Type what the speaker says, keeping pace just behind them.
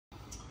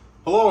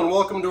Hello and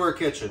welcome to our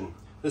kitchen.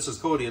 This is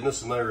Cody and this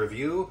is my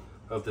review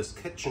of this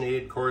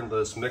KitchenAid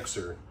Cordless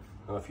mixer.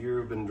 Now, if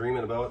you've been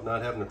dreaming about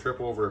not having to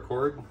trip over a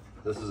cord,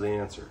 this is the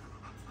answer.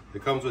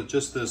 It comes with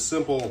just this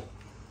simple,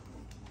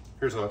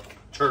 here's how it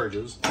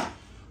charges.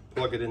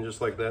 Plug it in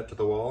just like that to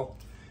the wall.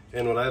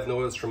 And what I've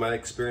noticed from my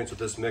experience with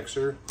this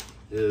mixer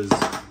is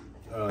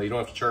you don't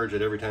have to charge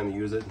it every time you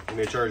use it. You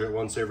may charge it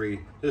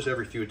just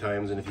every few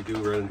times, and if you do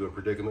run into a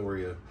predicament where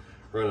you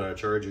run out of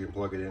charge, you can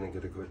plug it in and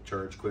get a quick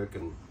charge quick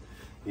and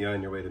be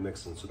on your way to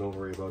mixing. So don't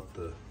worry about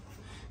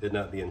it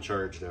not being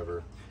charged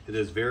ever. It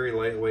is very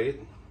lightweight,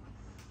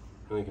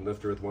 and you can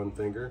lift it with one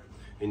finger,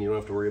 and you don't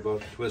have to worry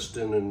about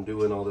twisting and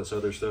doing all this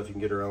other stuff. You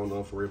can get around, don't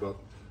have to worry about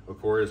a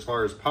cord. As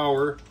far as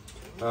power,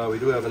 we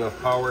do have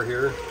enough power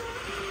here.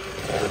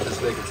 I'm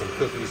just making some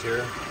cookies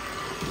here.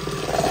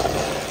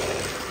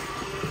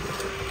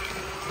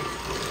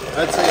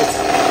 I'd say it's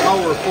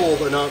powerful,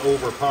 but not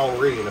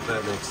overpowering, if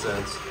that makes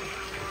sense.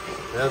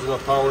 It has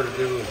enough power to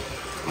do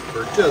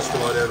for just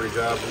about every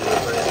job you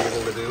might be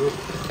able to do.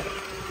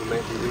 You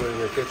might be doing in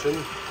your kitchen.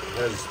 It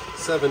has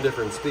 7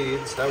 different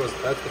speeds. That's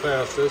the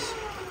fastest.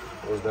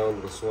 Goes down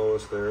to the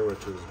slowest there,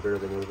 which is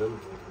barely moving.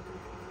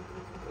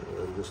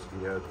 And just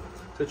if you had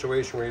a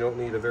situation where you don't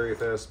need a very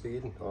fast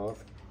speed,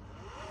 off.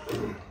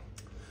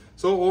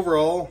 So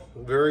overall,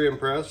 very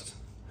impressed.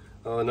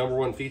 Number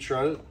one feature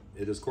on it,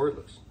 it is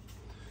cordless.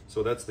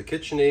 So that's the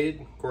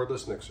KitchenAid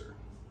Cordless Mixer.